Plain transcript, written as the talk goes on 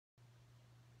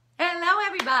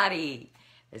everybody.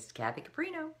 This is Kathy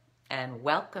Caprino, and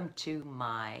welcome to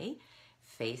my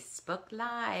Facebook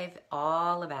Live,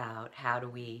 all about how do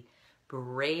we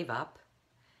brave up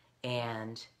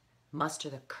and muster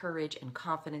the courage and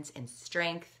confidence and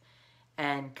strength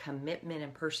and commitment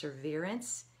and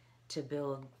perseverance to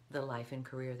build the life and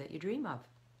career that you dream of.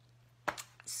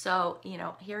 So,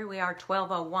 here we are,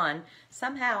 12:01.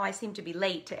 Somehow I seem to be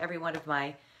late to every one of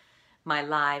my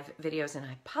live videos, and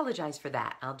I apologize for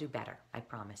that. I'll do better, I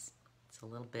promise. It's a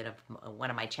little bit of one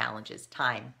of my challenges,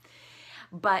 time.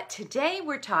 But today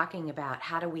we're talking about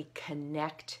how do we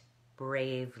connect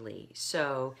bravely.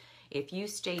 So if you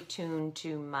stay tuned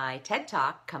to my TED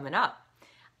Talk coming up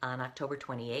on October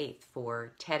 28th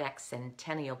for TEDx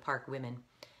Centennial Park Women,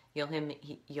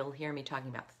 you'll hear me talking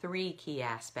about 3 key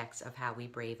aspects of how we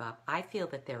brave up. I feel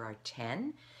that there are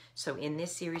 10. So in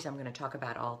this series, I'm going to talk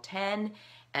about all 10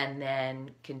 and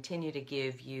then continue to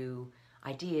give you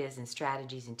ideas and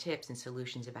strategies and tips and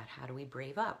solutions about how do we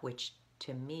brave up, which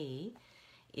to me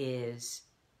is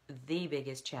the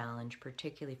biggest challenge,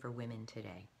 particularly for women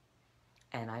today.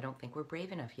 And I don't think we're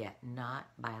brave enough yet, not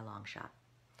by a long shot.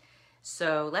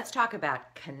 So let's talk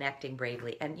about connecting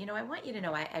bravely. And I want you to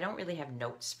know I don't really have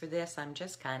notes for this. I'm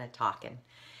just kind of talking.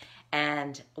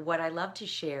 And what I love to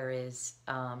share is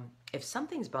if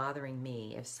something's bothering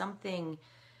me, if something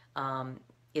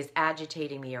is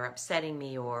agitating me or upsetting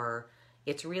me, or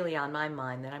it's really on my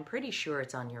mind, then I'm pretty sure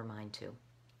it's on your mind too.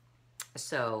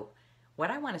 So what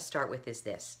I want to start with is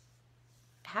this.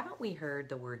 Haven't we heard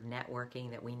the word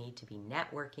networking, that we need to be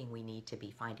networking, we need to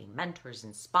be finding mentors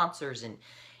and sponsors and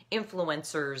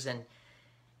influencers,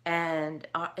 and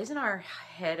isn't our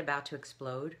head about to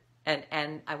explode?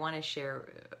 And I want to share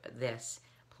this.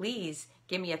 Please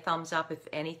give me a thumbs up if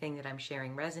anything that I'm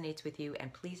sharing resonates with you,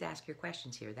 and please ask your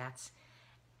questions here. That's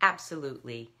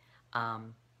absolutely,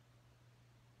 I'm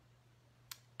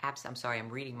sorry, I'm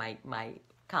reading my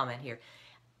comment here.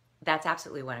 That's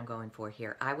absolutely what I'm going for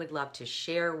here. I would love to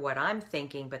share what I'm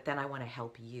thinking, but then I want to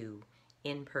help you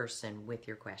in person with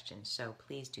your questions. So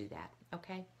please do that,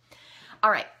 okay?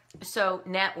 All right, so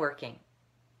networking.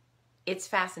 It's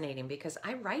fascinating because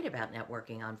I write about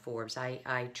networking on Forbes.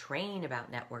 I train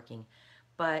about networking,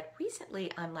 but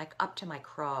recently I'm like up to my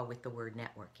craw with the word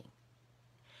networking.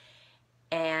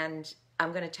 And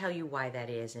I'm going to tell you why that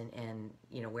is and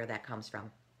where that comes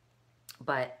from.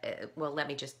 But, well, let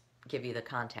me just give you the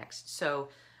context. So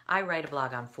I write a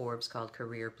blog on Forbes called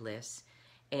Career Bliss,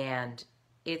 and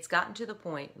it's gotten to the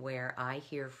point where I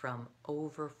hear from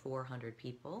over 400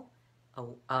 people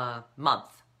a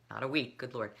month, not a week,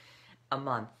 good Lord, a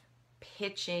month,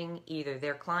 pitching either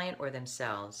their client or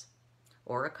themselves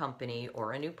or a company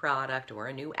or a new product or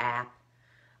a new app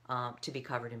to be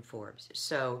covered in Forbes.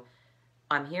 So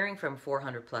I'm hearing from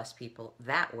 400 plus people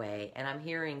that way, and I'm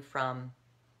hearing from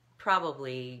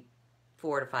probably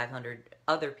 400 to 500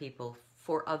 other people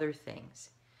for other things.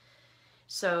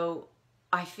 So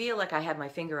I feel like I have my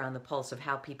finger on the pulse of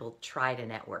how people try to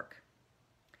network.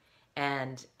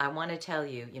 And I want to tell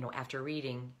you, after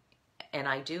reading, and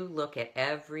I do look at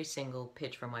every single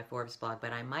pitch from my Forbes blog,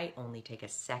 but I might only take a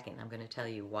second. I'm going to tell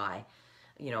you why.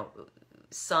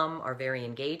 Some are very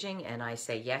engaging and I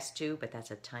say yes to, but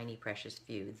that's a tiny, precious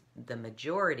few. The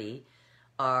majority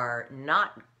are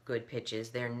not good pitches.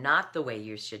 They're not the way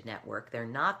you should network. They're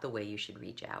not the way you should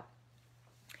reach out.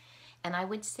 And I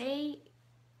would say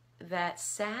that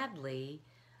sadly,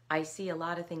 I see a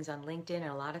lot of things on LinkedIn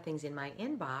and a lot of things in my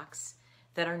inbox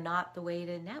that are not the way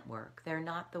to network. They're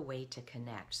not the way to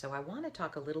connect. So I want to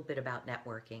talk a little bit about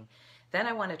networking. Then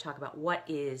I want to talk about what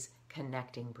is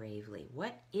connecting bravely.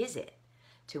 What is it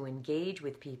to engage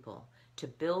with people, to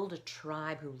build a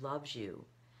tribe who loves you,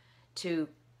 to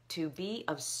be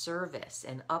of service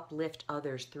and uplift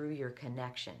others through your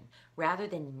connection, rather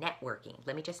than networking.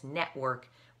 Let me just network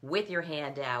with your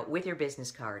hand out, with your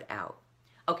business card out.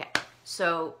 Okay,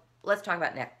 so let's talk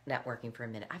about networking for a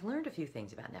minute. I've learned a few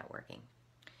things about networking.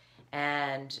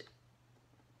 And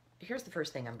here's the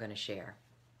first thing I'm going to share.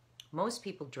 Most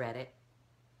people dread it.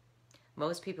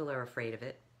 Most people are afraid of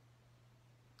it.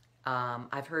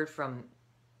 I've heard from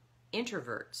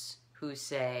introverts who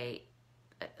say,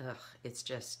 ugh, it's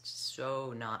just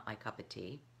so not my cup of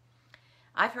tea.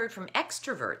 I've heard from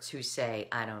extroverts who say,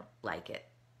 I don't like it.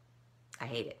 I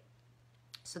hate it.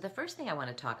 So the first thing I want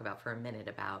to talk about for a minute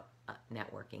about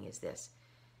networking is this.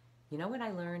 You know what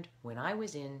I learned when I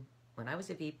was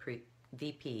a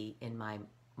VP in my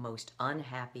most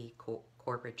unhappy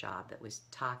corporate job that was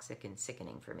toxic and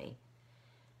sickening for me?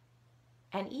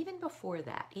 And even before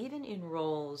that, even in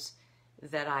roles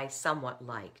that I somewhat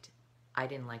liked, I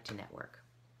didn't like to network.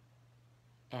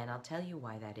 And I'll tell you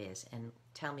why that is, and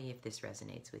tell me if this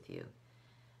resonates with you.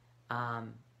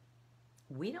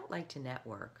 We don't like to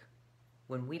network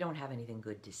when we don't have anything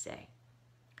good to say.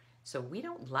 So we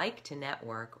don't like to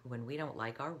network when we don't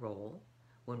like our role,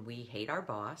 when we hate our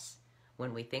boss,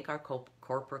 when we think our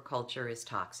corporate culture is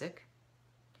toxic,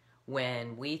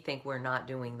 when we think we're not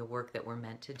doing the work that we're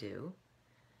meant to do,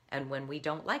 and when we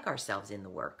don't like ourselves in the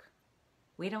work.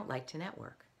 We don't like to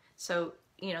network. So,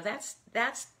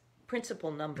 that's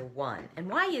principle number one. And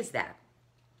why is that?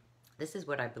 This is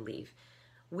what I believe.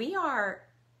 We are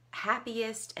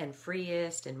happiest and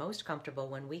freest and most comfortable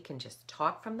when we can just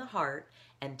talk from the heart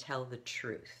and tell the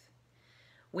truth.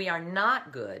 We are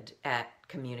not good at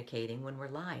communicating when we're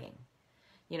lying.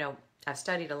 I've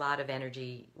studied a lot of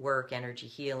energy work, energy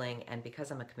healing, and because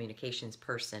I'm a communications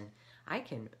person, I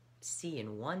can see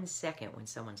in 1 second when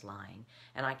someone's lying,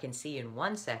 and I can see in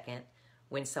 1 second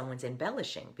when someone's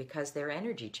embellishing because their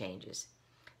energy changes,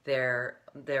 their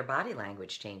body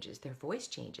language changes, their voice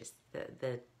changes,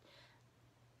 the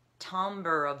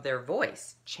timbre of their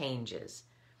voice changes.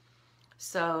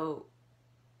 So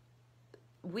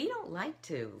we don't like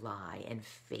to lie and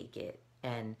fake it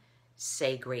and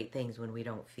say great things when we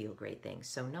don't feel great things.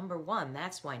 So number one,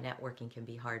 that's why networking can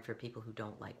be hard for people who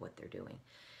don't like what they're doing.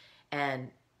 And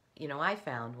I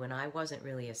found when I wasn't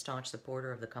really a staunch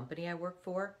supporter of the company I worked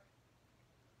for,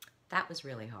 that was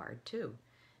really hard too,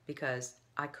 because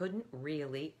I couldn't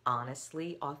really,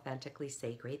 honestly, authentically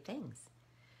say great things.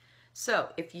 So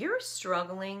if you're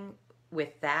struggling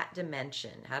with that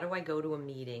dimension, how do I go to a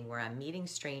meeting where I'm meeting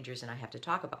strangers and I have to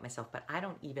talk about myself, but I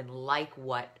don't even like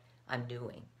what I'm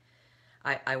doing?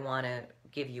 I want to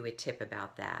give you a tip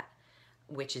about that,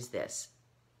 which is this.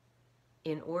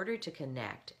 In order to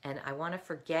connect, and I want to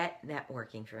forget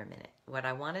networking for a minute, what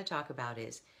I want to talk about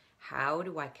is how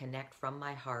do I connect from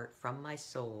my heart, from my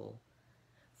soul,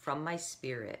 from my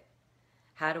spirit?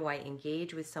 How do I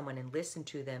engage with someone and listen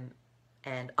to them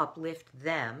and uplift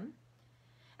them?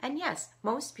 And yes,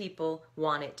 most people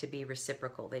want it to be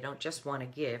reciprocal. They don't just want to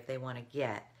give, they want to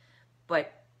get.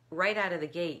 But right out of the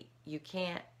gate, you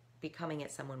can't be coming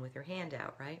at someone with your hand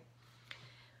out, right?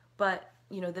 But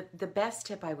the best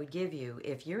tip I would give you,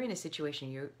 if you're in a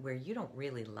situation where you don't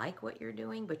really like what you're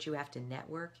doing, but you have to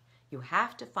network, you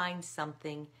have to find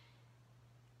something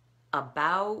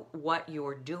about what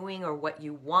you're doing or what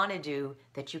you want to do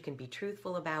that you can be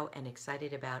truthful about and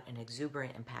excited about and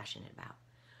exuberant and passionate about.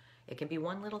 It can be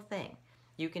one little thing.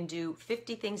 You can do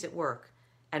 50 things at work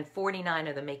and 49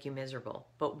 of them make you miserable,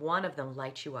 but one of them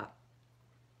lights you up.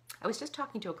 I was just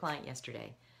talking to a client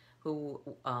yesterday who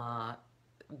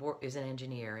is an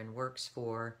engineer and works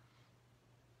for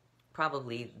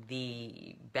probably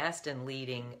the best and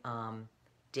leading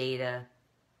data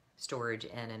storage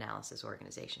and analysis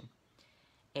organization.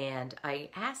 And I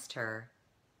asked her,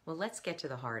 well, let's get to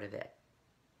the heart of it.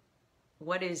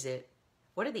 What is it?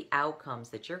 What are the outcomes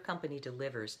that your company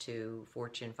delivers to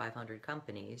Fortune 500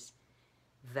 companies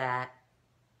that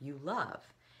you love?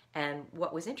 And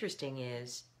what was interesting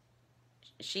is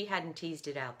she hadn't teased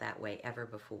it out that way ever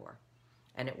before.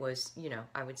 And it was,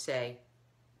 I would say,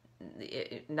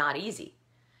 not easy.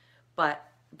 But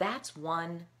that's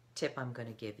one tip I'm going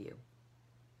to give you.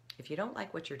 If you don't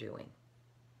like what you're doing,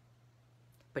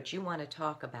 but you want to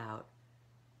talk about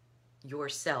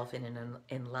yourself in an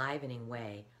enlivening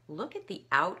way, look at the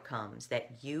outcomes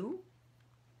that you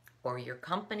or your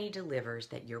company delivers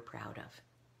that you're proud of.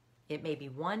 It may be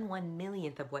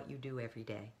 1/1,000,000th of what you do every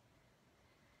day.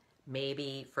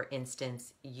 Maybe, for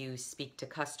instance, you speak to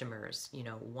customers,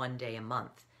 1 day a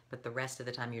month, but the rest of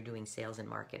the time you're doing sales and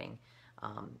marketing,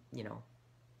 on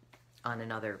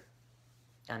another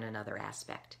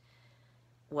aspect.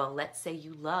 Well, let's say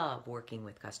you love working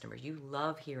with customers. You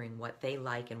love hearing what they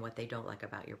like and what they don't like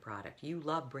about your product. You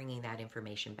love bringing that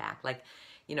information back. Like,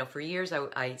 for years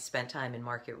I spent time in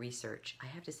market research. I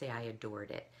have to say I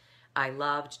adored it. I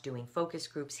loved doing focus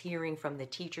groups, hearing from the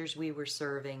teachers we were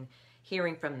serving,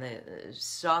 hearing from the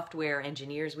software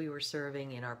engineers we were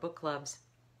serving in our book clubs.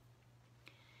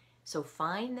 So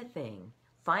find the thing,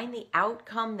 find the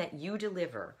outcome that you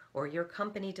deliver or your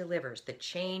company delivers, the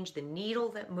change, the needle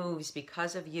that moves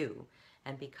because of you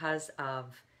and because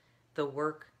of the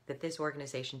work that this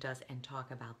organization does, and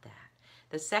talk about that.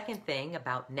 The second thing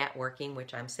about networking,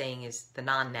 which I'm saying is the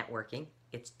non-networking,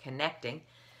 it's connecting.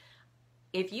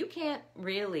 If you can't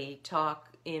really talk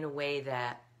in a way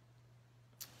that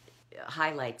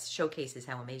showcases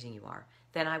how amazing you are,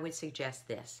 then I would suggest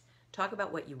this. Talk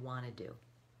about what you want to do.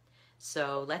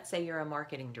 So let's say you're a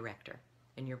marketing director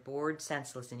and you're bored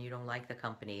senseless and you don't like the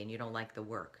company and you don't like the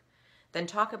work. Then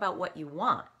talk about what you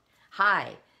want.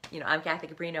 Hi, I'm Kathy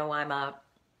Caprino. I'm a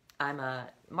I'm a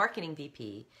marketing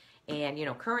VP, and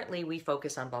currently we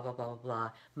focus on blah blah blah blah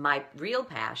blah. My real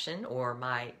passion, or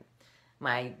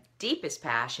my deepest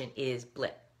passion, is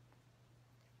blip.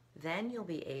 Then you'll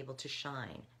be able to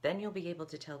shine. Then you'll be able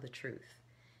to tell the truth.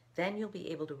 Then you'll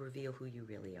be able to reveal who you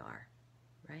really are,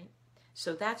 right?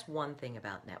 So that's one thing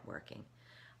about networking.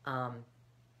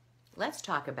 Let's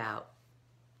talk about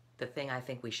the thing I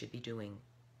think we should be doing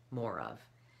more of,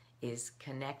 is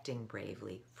connecting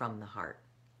bravely from the heart.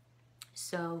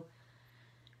 So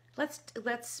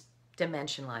let's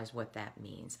dimensionalize what that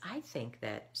means. I think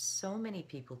that so many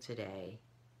people today,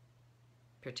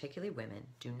 particularly women,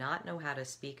 do not know how to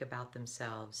speak about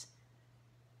themselves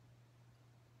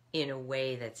in a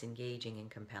way that's engaging and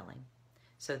compelling.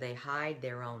 So they hide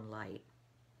their own light.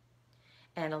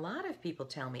 And a lot of people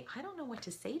tell me, I don't know what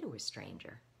to say to a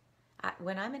stranger.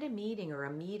 When I'm at a meeting or a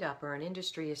meetup or an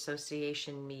industry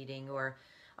association meeting or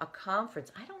a conference,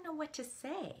 I don't know what to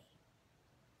say.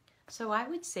 So I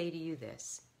would say to you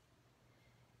this.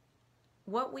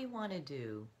 What we want to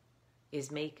do is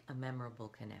make a memorable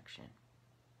connection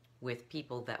with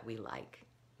people that we like.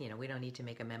 We don't need to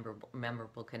make a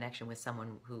memorable connection with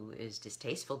someone who is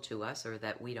distasteful to us or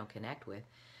that we don't connect with.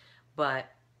 But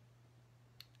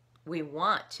we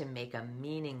want to make a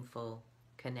meaningful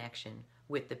connection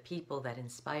with the people that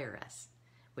inspire us,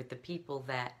 with the people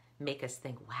that make us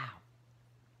think, wow,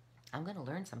 I'm going to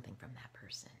learn something from that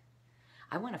person.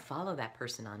 I want to follow that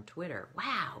person on Twitter.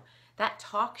 Wow, that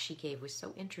talk she gave was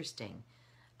so interesting.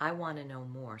 I want to know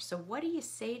more. So what do you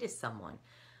say to someone?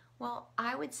 Well,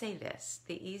 I would say this.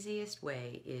 The easiest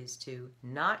way is to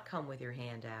not come with your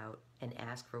hand out and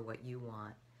ask for what you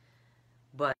want.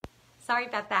 But sorry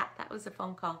about that. That was a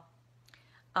phone call.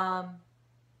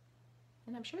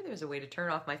 And I'm sure there's a way to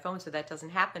turn off my phone so that doesn't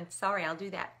happen. Sorry, I'll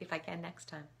do that if I can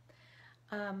next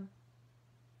time.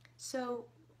 So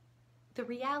the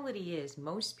reality is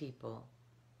most people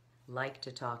like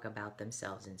to talk about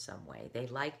themselves in some way. They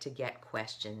like to get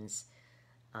questions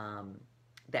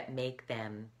that make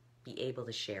them be able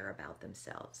to share about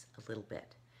themselves a little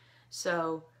bit.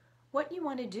 So what you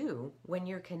want to do when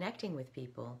you're connecting with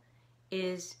people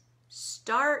is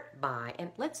start by,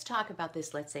 and let's talk about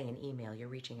this, let's say an email, you're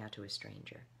reaching out to a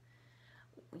stranger.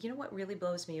 You know what really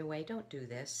blows me away? Don't do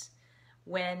this.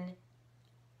 When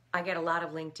I get a lot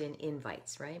of LinkedIn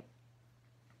invites, right?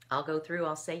 I'll go through,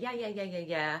 I'll say,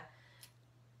 yeah.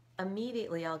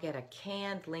 Immediately I'll get a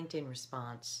canned LinkedIn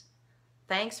response.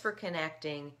 Thanks for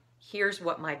connecting. Here's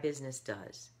what my business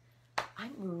does.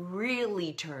 I'm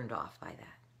really turned off by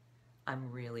that.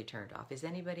 I'm really turned off. Is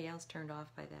anybody else turned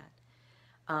off by that?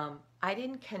 I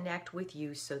didn't connect with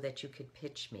you so that you could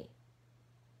pitch me.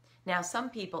 Now, some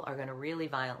people are going to really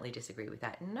violently disagree with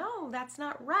that. No, that's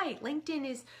not right. LinkedIn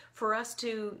is for us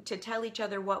to tell each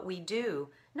other what we do.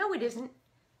 No, it isn't.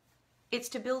 It's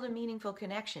to build a meaningful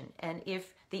connection. And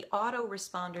if the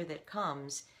autoresponder that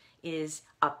comes is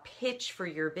a pitch for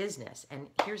your business, and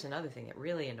here's another thing that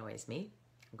really annoys me.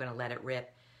 I'm going to let it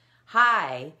rip.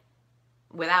 Hi,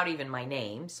 without even my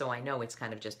name, so I know it's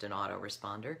kind of just an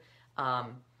autoresponder.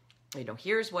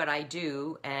 Here's what I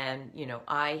do, and,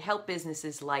 I help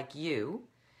businesses like you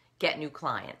get new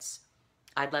clients.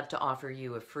 I'd love to offer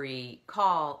you a free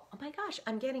call. Oh my gosh,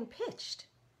 I'm getting pitched.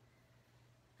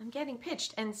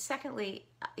 And secondly,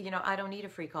 I don't need a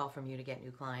free call from you to get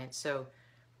new clients. So,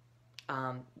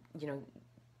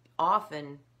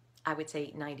 often, I would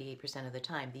say 98% of the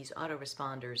time, these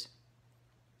autoresponders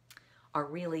are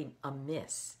really a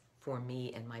miss for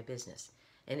me and my business.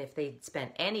 And if they'd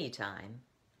spent any time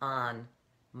on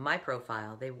my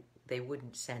profile, they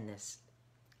wouldn't send this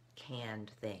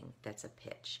canned thing that's a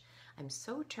pitch. I'm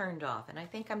so turned off, and I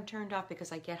think I'm turned off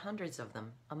because I get hundreds of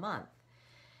them a month.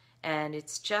 And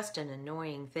it's just an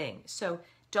annoying thing. So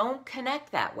don't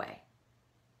connect that way.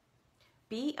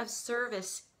 Be of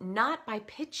service, not by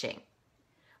pitching,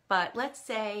 but let's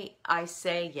say I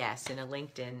say yes in a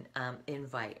LinkedIn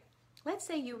invite. Let's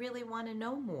say you really want to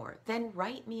know more. Then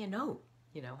write me a note.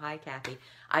 Hi, Kathy.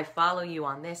 I follow you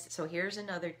on this. So here's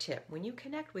another tip. When you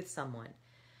connect with someone,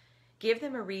 give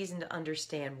them a reason to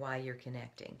understand why you're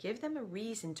connecting. Give them a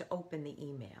reason to open the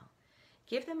email.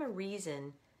 Give them a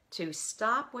reason to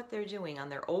stop what they're doing on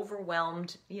their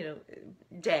overwhelmed,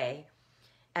 day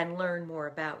and learn more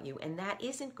about you. And that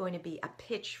isn't going to be a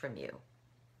pitch from you.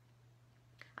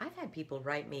 I've had people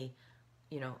write me,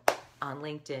 on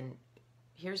LinkedIn,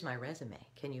 here's my resume.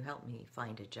 Can you help me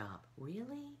find a job?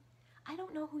 Really? I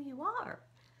don't know who you are.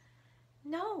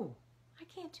 No, I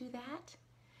can't do that.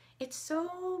 It's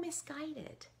so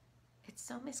misguided.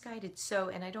 So,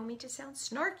 and I don't mean to sound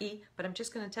snarky, but I'm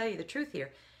just going to tell you the truth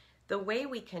here. The way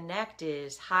we connect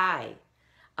is, hi,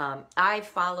 I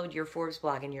followed your Forbes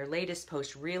blog and your latest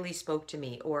post really spoke to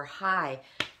me. Or, hi,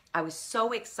 I was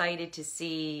so excited to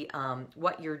see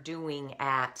what you're doing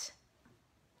at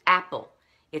Apple.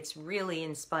 It's really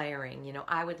inspiring. You know,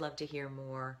 I would love to hear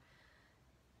more.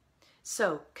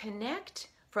 So connect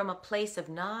from a place of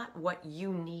not what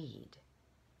you need,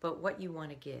 but what you want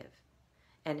to give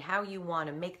and how you want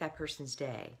to make that person's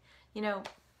day. You know,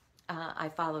 I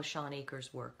follow Sean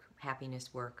Akers' work,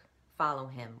 happiness work. Follow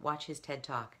him. Watch his TED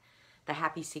Talk, The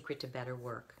Happy Secret to Better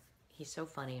Work. He's so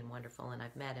funny and wonderful, and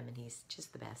I've met him, and he's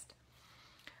just the best.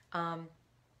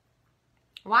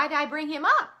 Why did I bring him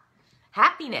up?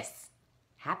 Happiness.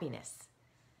 Happiness.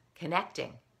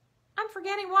 Connecting. I'm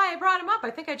forgetting why I brought him up.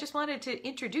 I think I just wanted to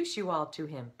introduce you all to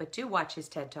him. But do watch his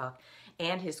TED Talk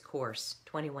and his course,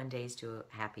 21 Days to a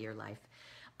Happier Life.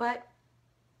 But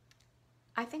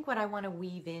I think what I want to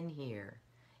weave in here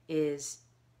is,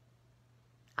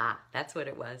 that's what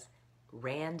it was,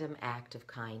 random act of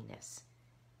kindness.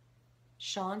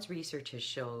 Sean's research has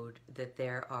shown that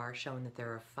there are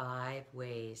 5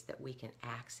 ways that we can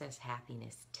access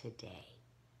happiness today.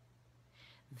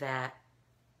 That,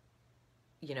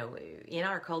 you know, in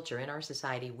our culture, in our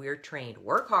society, we're trained,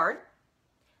 work hard,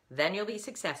 then you'll be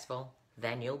successful,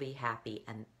 then you'll be happy.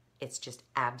 And it's just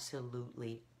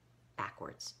absolutely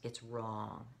backwards. It's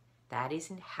wrong. That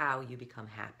isn't how you become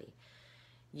happy.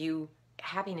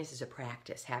 Happiness is a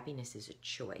practice. Happiness is a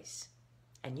choice.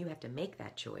 And you have to make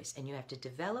that choice. And you have to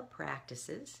develop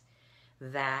practices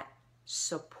that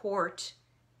support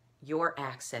your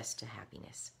access to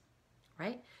happiness,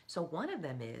 right? So one of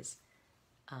them is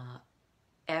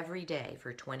every day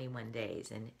for 21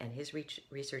 days. And his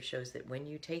research shows that when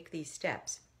you take these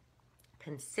steps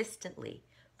consistently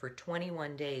for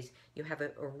 21 days, you have a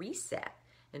reset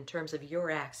in terms of your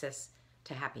access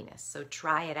to happiness. So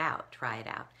try it out. Try it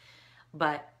out.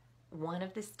 But one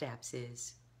of the steps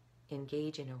is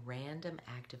engage in a random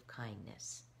act of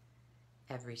kindness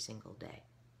every single day.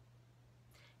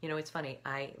 You know, it's funny.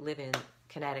 I live in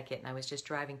Connecticut, and I was just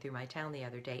driving through my town the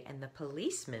other day, and the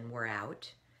policemen were out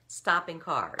stopping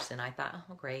cars. And I thought,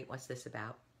 oh, great, what's this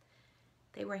about?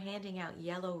 They were handing out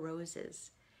yellow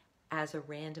roses as a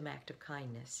random act of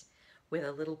kindness with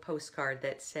a little postcard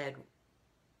that said,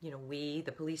 you know, we,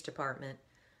 the police department,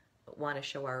 want to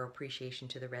show our appreciation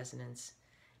to the residents.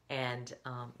 And,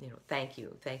 you know, thank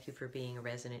you for being a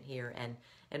resident here. And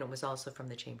it was also from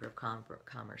the Chamber of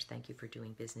Commerce. Thank you for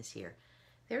doing business here.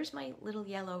 There's my little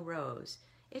yellow rose.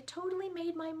 It totally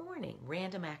made my morning.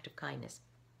 Random act of kindness.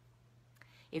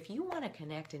 If you want to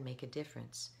connect and make a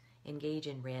difference, engage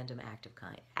in random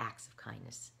acts of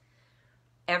kindness.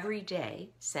 Every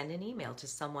day, send an email to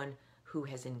someone who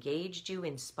has engaged you,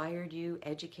 inspired you,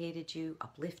 educated you,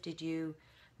 uplifted you,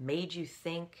 made you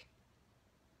think.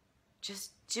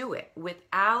 Just do it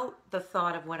without the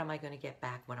thought of what am I going to get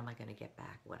back, what am I going to get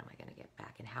back, what am I going to get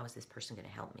back, and how is this person going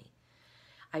to help me?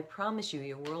 I promise you,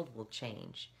 your world will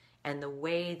change. And the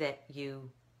way that you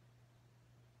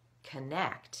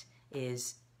connect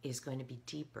is going to be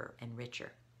deeper and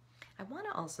richer. I want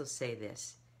to also say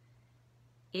this.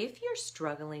 If you're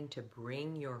struggling to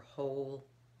bring your whole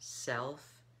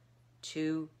self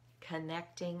to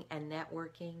connecting and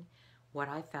networking, what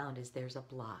I found is there's a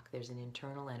block. There's an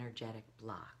internal energetic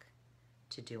block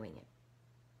to doing it.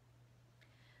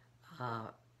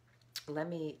 Let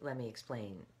me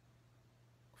explain.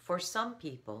 For some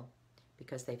people,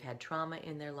 because they've had trauma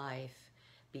in their life,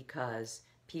 because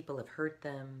people have hurt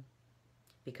them,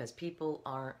 because people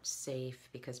aren't safe,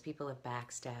 because people have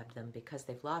backstabbed them, because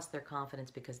they've lost their confidence,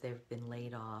 because they've been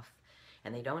laid off,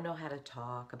 and they don't know how to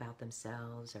talk about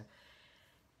themselves. Or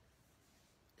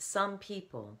some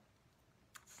people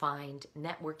find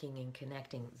networking and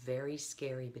connecting very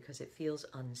scary because it feels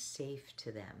unsafe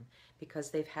to them, because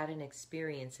they've had an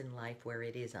experience in life where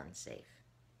it is unsafe.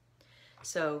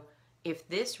 So if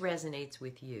this resonates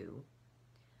with you,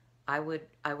 I would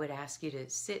ask you to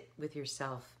sit with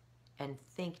yourself and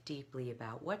think deeply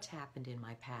about what's happened in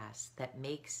my past that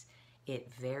makes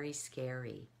it very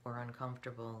scary or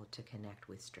uncomfortable to connect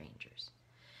with strangers.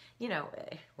 You know,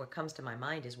 what comes to my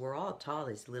mind is we're all taught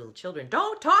as little children,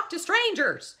 don't talk to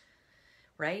strangers,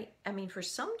 right? I mean, for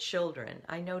some children,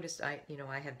 I noticed, I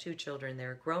have 2 children,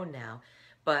 they're grown now,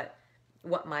 but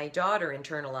what my daughter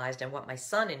internalized and what my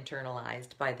son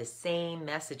internalized by the same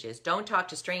messages, don't talk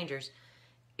to strangers,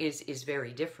 is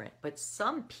very different. But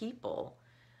some people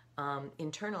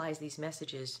internalize these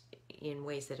messages in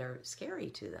ways that are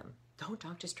scary to them. Don't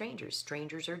talk to strangers.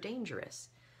 Strangers are dangerous.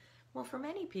 Well, for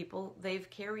many people, they've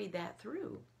carried that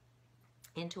through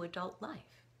into adult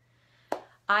life.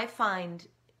 I find,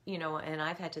 and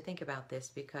I've had to think about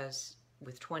this because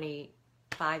with 20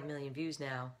 5 million views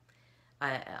now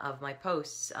of my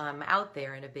posts. I'm out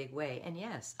there in a big way. And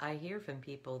yes, I hear from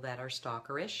people that are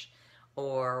stalkerish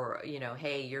or, you know,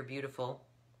 hey, you're beautiful,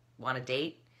 want to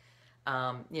date?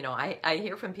 You know, I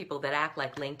hear from people that act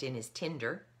like LinkedIn is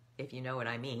Tinder, if you know what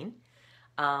I mean.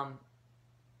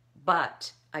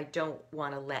 But I don't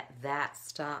want to let that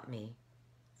stop me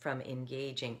from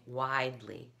engaging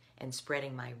widely and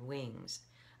spreading my wings.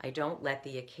 I don't let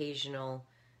the occasional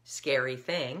scary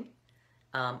thing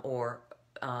or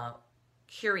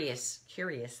curious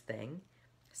thing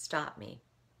stop me.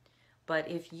 But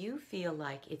if you feel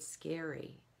like it's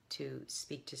scary to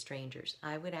speak to strangers,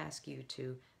 I would ask you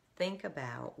to think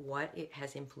about what it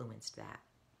has influenced that.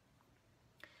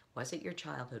 Was it your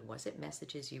childhood? Was it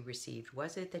messages you received?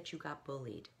 Was it that you got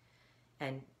bullied?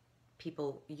 And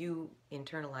people, you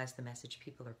internalize the message,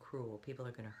 people are cruel, people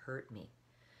are going to hurt me.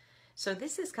 So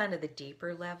this is kind of the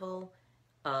deeper level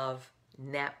of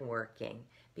networking,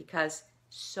 because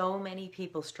so many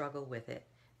people struggle with it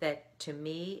that, to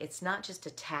me, it's not just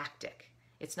a tactic.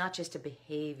 It's not just a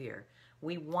behavior.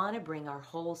 We want to bring our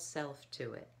whole self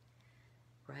to it,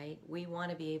 right? We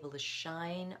want to be able to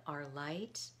shine our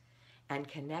light and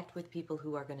connect with people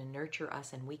who are going to nurture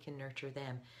us and we can nurture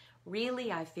them.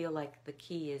 Really, I feel like the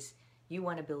key is you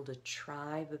want to build a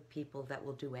tribe of people that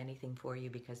will do anything for you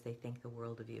because they think the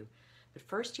world of you. But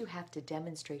first you have to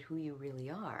demonstrate who you really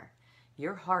are.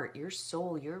 Your heart, your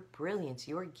soul, your brilliance,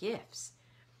 your gifts.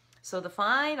 So the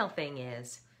final thing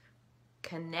is,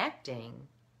 connecting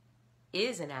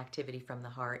is an activity from the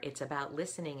heart. It's about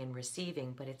listening and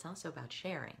receiving, but it's also about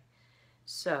sharing.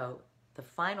 So the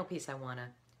final piece I want to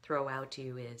throw out to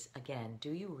you is, again,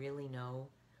 do you really know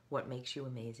what makes you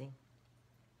amazing?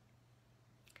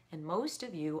 And most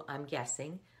of you, I'm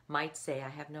guessing, might say, I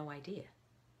have no idea.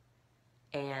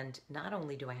 And not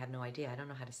only do I have no idea, I don't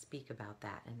know how to speak about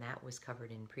that. And that was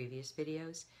covered in previous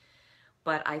videos.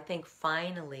 But I think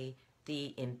finally,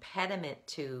 the impediment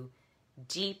to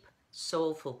deep,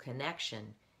 soulful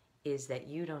connection is that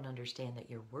you don't understand that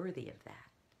you're worthy of that.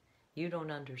 You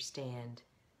don't understand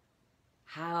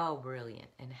how brilliant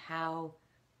and how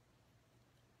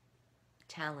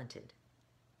talented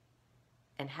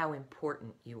and how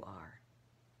important you are.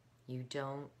 You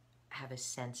don't have a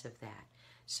sense of that.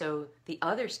 So the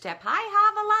other step, hi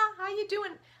Havala, how you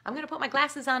doing? I'm going to put my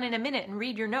glasses on in a minute and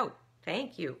read your note.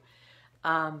 Thank you.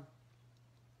 I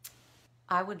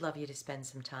would love you to spend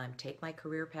some time. Take my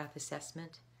career path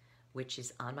assessment, which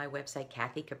is on my website,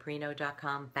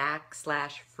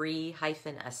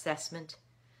 kathycaprino.com/free-assessment,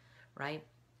 right?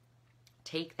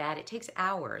 Take that. It takes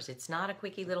hours. It's not a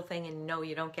quickie little thing and no,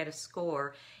 you don't get a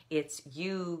score. It's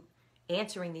you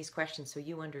answering these questions so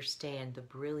you understand the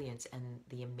brilliance and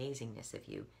the amazingness of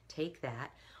you. Take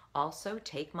that. Also,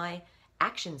 take my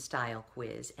action style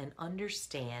quiz and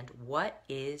understand what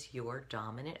is your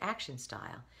dominant action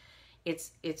style.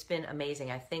 It's been amazing.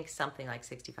 I think something like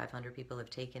 6,500 people have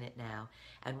taken it now.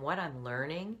 And what I'm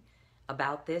learning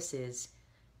about this is,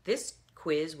 this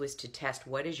quiz was to test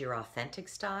what is your authentic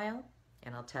style.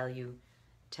 And I'll tell you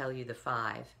the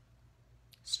 5.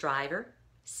 Striver,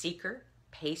 seeker,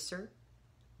 pacer,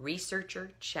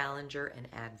 researcher, challenger, and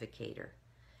advocator.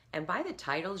 And by the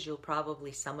titles, you'll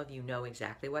probably, some of you know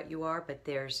exactly what you are, but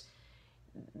there's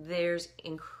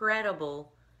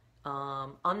incredible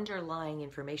underlying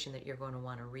information that you're going to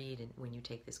want to read when you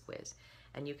take this quiz.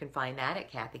 And you can find that at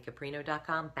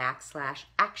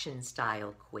kathycaprino.com/action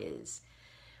style quiz.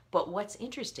 But what's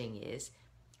interesting is,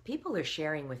 people are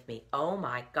sharing with me, oh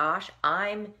my gosh,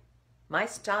 my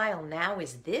style now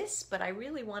is this, but I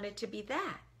really want it to be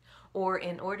that. Or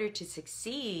in order to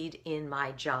succeed in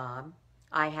my job,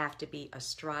 I have to be a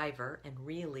striver, and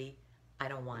really, I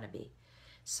don't want to be.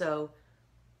 So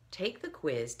take the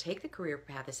quiz, take the career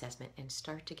path assessment, and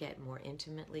start to get more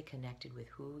intimately connected with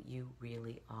who you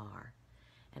really are.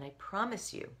 And I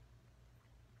promise you,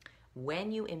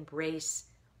 when you embrace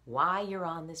why you're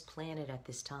on this planet at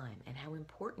this time and how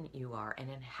important you are and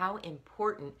how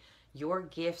important your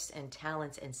gifts and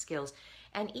talents and skills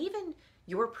and even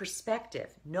your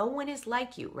perspective. No one is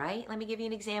like you, right? Let me give you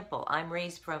an example. I'm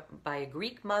raised by a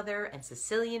Greek mother and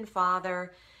Sicilian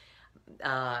father,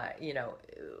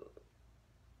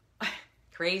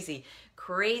 crazy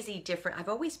different. I've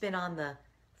always been on the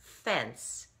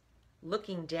fence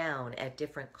looking down at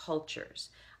different cultures.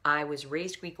 I was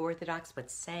raised Greek Orthodox, but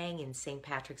sang in St.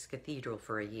 Patrick's Cathedral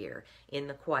for a year in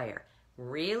the choir.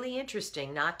 Really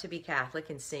interesting not to be Catholic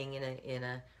and sing in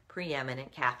a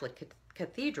preeminent Catholic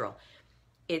cathedral.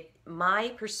 My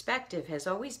perspective has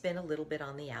always been a little bit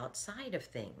on the outside of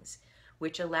things,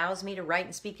 which allows me to write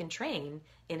and speak and train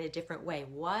in a different way.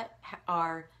 What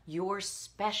are your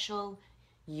special,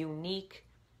 unique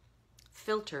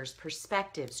filters,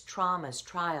 perspectives, traumas,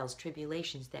 trials,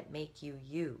 tribulations that make you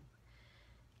you.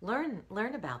 Learn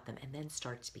about them and then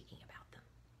start speaking about them.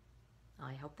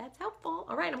 I hope that's helpful.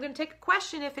 All right, I'm going to take a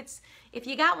question if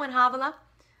you got one, Havala.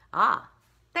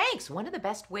 Thanks. One of the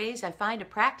best ways I find to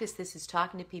practice this is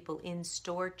talking to people in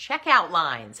store checkout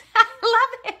lines. I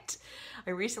love it. I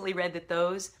recently read that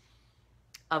those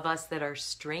of us that are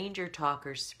stranger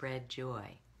talkers spread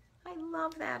joy. I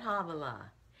love that, Havala.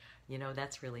 You know,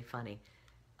 that's really funny.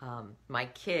 My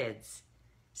kids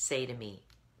say to me,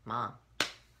 Mom,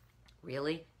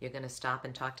 really? You're going to stop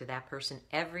and talk to that person?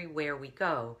 Everywhere we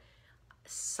go,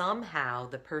 somehow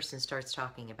the person starts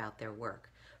talking about their work.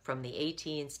 From the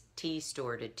AT&T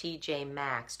store to TJ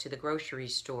Maxx to the grocery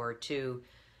store to,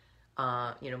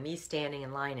 me standing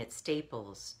in line at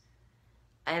Staples.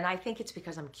 And I think it's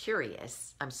because I'm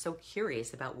curious. I'm so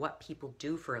curious about what people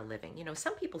do for a living. You know,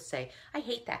 some people say, I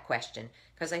hate that question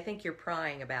because I think you're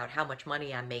prying about how much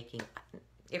money I'm making.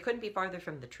 It couldn't be farther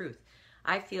from the truth.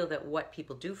 I feel that what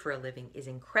people do for a living is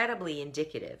incredibly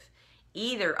indicative,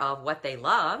 either of what they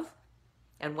love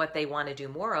and what they want to do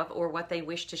more of, or what they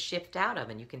wish to shift out of.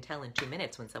 And you can tell in 2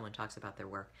 minutes when someone talks about their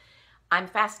work. I'm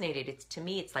fascinated. To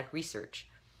me, it's like research.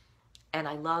 And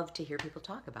I love to hear people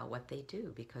talk about what they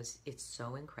do because it's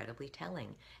so incredibly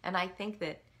telling. And I think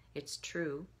that it's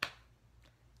true.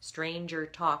 Stranger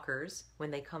talkers,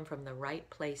 when they come from the right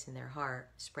place in their heart,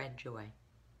 spread joy.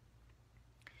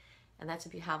 And that's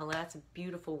a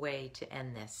beautiful way to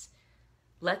end this.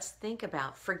 Let's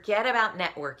forget about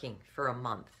networking for a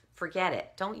month. Forget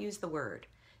it. Don't use the word.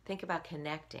 Think about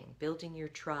connecting, building your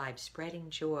tribe, spreading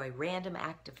joy, random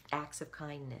acts of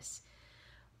kindness.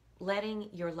 Letting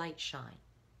your light shine.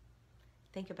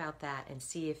 Think about that and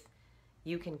see if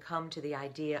you can come to the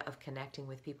idea of connecting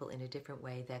with people in a different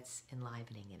way that's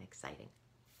enlivening and exciting.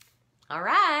 All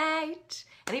right.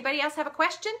 Anybody else have a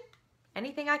question?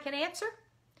 Anything I can answer?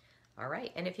 All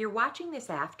right. And if you're watching this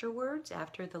afterwards,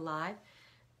 after the live,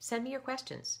 send me your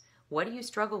questions. What do you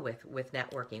struggle with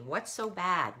networking? What's so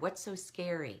bad? What's so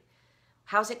scary?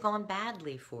 How's it gone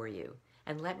badly for you?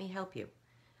 And let me help you.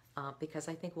 Because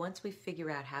I think once we figure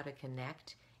out how to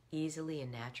connect easily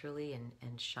and naturally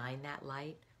and shine that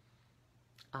light,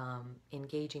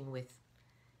 engaging with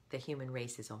the human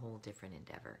race is a whole different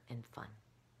endeavor and fun.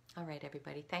 All right,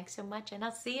 everybody. Thanks so much, and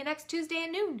I'll see you next Tuesday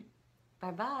at noon.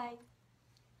 Bye-bye.